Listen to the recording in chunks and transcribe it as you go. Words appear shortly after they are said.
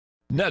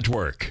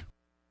Network.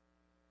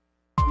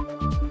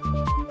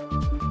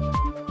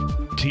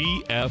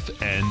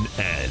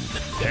 TFNN.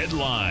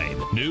 Headline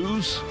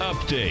News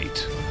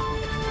Update.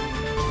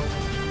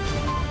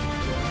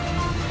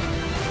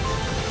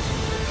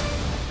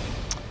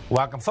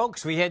 Welcome,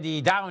 folks. We had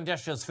the Dow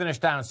Industrials finish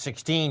down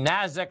 16,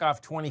 NASDAQ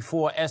off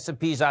 24,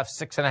 S&P's off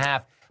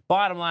 6.5.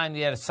 Bottom line,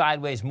 we had a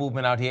sideways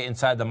movement out here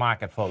inside the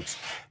market, folks.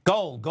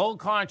 Gold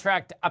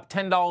contract up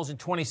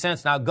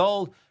 $10.20. Now,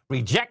 gold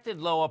rejected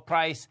lower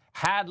price,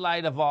 had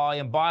lighter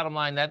volume. Bottom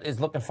line, that is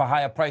looking for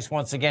higher price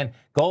once again.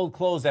 Gold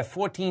closed at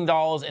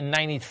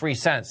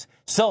 $14.93.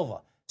 Silver,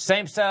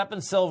 same setup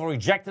in silver,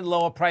 rejected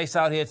lower price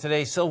out here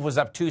today. Silver's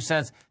up 2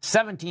 cents,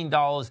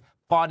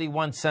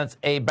 $17.41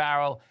 a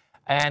barrel.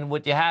 And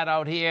what you had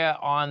out here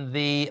on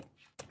the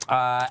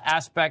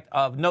aspect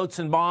of notes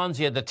and bonds,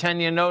 you had the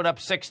 10-year note up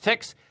 6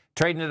 ticks,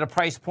 trading at a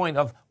price point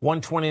of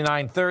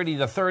 $129.30.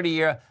 The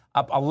 30-year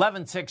up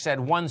 11 ticks at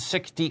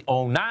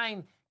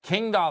 $160.09.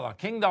 King dollar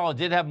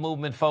did have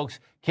movement, folks.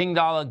 King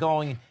dollar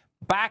going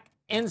back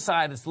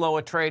inside its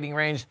lower trading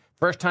range.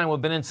 First time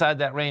we've been inside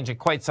that range in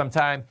quite some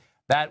time.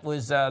 That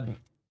was down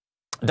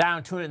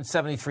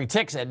 273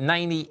 ticks at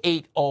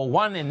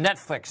 98.01. And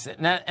Netflix,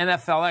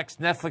 NFLX,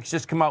 Netflix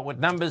just come out with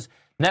numbers.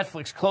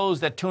 Netflix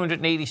closed at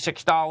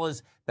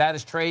 $286. That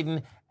is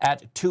trading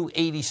at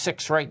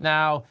 $286 right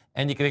now.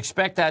 And you can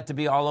expect that to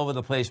be all over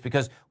the place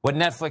because what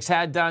Netflix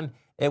had done,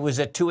 it was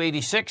at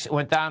 $286. It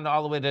went down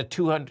all the way to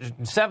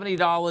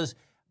 $270,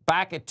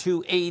 back at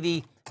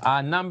 $280.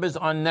 Numbers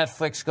on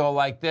Netflix go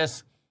like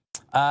this.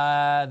 They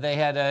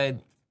had a,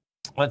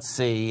 let's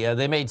see,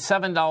 they made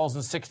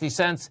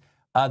 $7.60.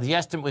 The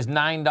estimate was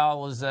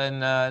 $9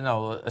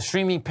 and,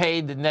 streaming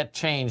paid, the net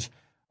change,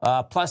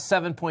 plus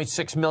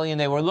 7.6 million.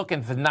 They were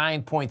looking for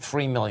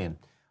 9.3 million.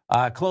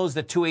 Closed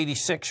at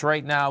 286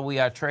 right now. We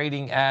are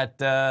trading at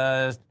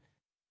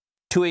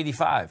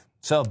 285.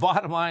 So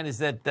bottom line is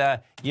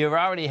that you've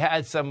already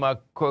had some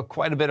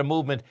quite a bit of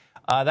movement.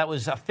 That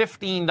was a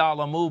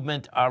 $15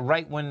 movement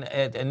right when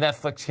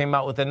Netflix came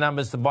out with the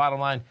numbers. The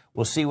bottom line,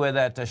 we'll see where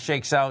that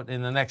shakes out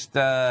in the next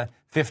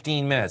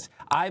 15 minutes.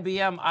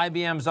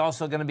 IBM's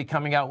also going to be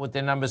coming out with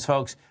their numbers,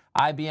 folks.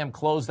 IBM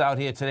closed out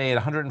here today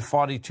at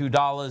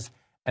 $142,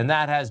 and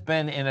that has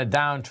been in a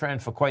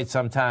downtrend for quite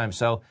some time.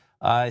 So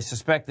I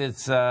suspect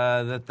it's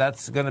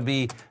that's going to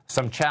be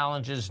some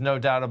challenges, no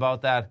doubt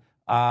about that,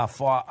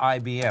 for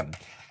IBM.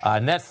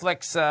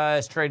 Netflix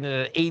is trading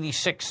at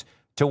 86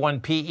 to 1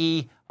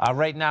 PE.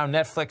 Right now,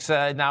 Netflix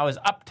now is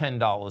up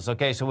 $10.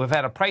 Okay, so we've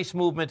had a price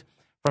movement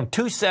from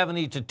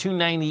 270 to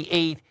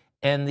 298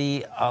 in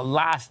the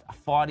last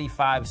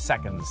 45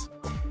 seconds.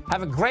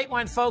 Have a great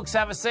one, folks.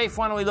 Have a safe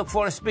one. We look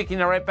forward to speaking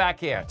to you right back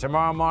here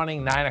tomorrow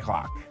morning, 9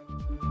 o'clock.